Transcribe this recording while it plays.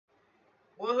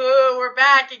Woohoo, we're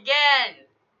back again!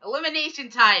 Elimination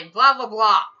time, blah blah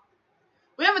blah.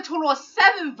 We have a total of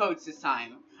 7 votes this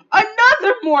time.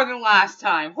 Another more than last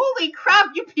time! Holy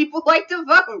crap, you people like to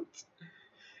vote!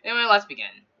 Anyway, let's begin.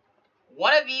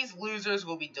 One of these losers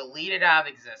will be deleted out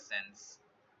of existence.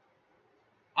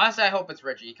 Honestly, I hope it's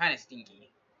Richie. Kinda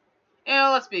stinky.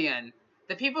 Anyway, let's begin.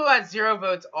 The people who had 0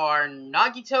 votes are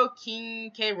Nagito, King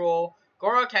K. Rool,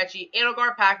 Goro Akechi,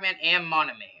 Edelgard, Pac-Man, and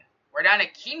Monome. We're down to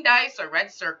King Dice or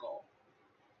Red Circle.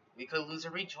 We could lose a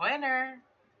rejoiner.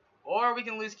 Or we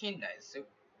can lose King Dice. So,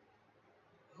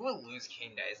 who will lose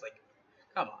King Dice? Like,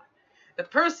 come on. The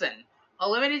person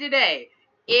eliminated today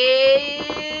is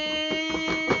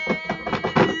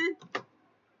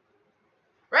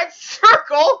Red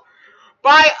Circle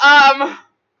by,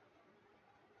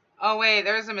 oh wait,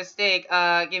 there's a mistake.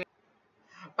 Give me.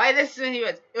 By this,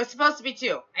 it was supposed to be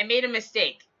 2. I made a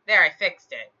mistake. There, I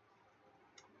fixed it.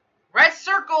 Red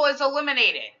Circle is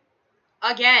eliminated.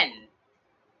 Again.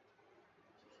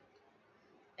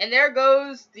 And there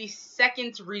goes the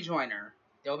second rejoiner.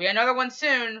 There'll be another one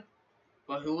soon.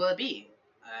 But who will it be?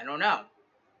 I don't know.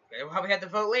 We'll probably have to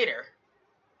vote later.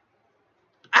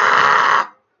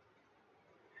 Ah!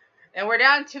 And we're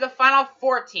down to the final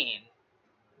 14.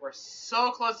 We're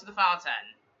so close to the final 10.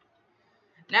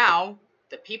 Now,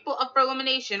 the people up for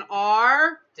elimination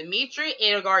are Dimitri,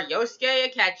 Edelgard,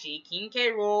 Yosuke, Akechi, King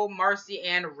K. Rool, Marcy,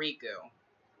 and Riku.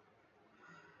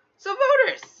 So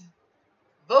voters,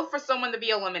 vote for someone to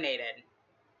be eliminated.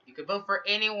 You can vote for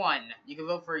anyone. You can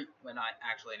vote for, well, not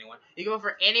actually anyone. You can vote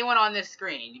for anyone on this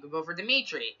screen. You can vote for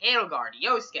Dimitri, Edelgard,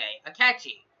 Yosuke,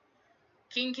 Akechi,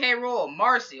 King K. Rool,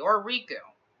 Marcy, or Riku.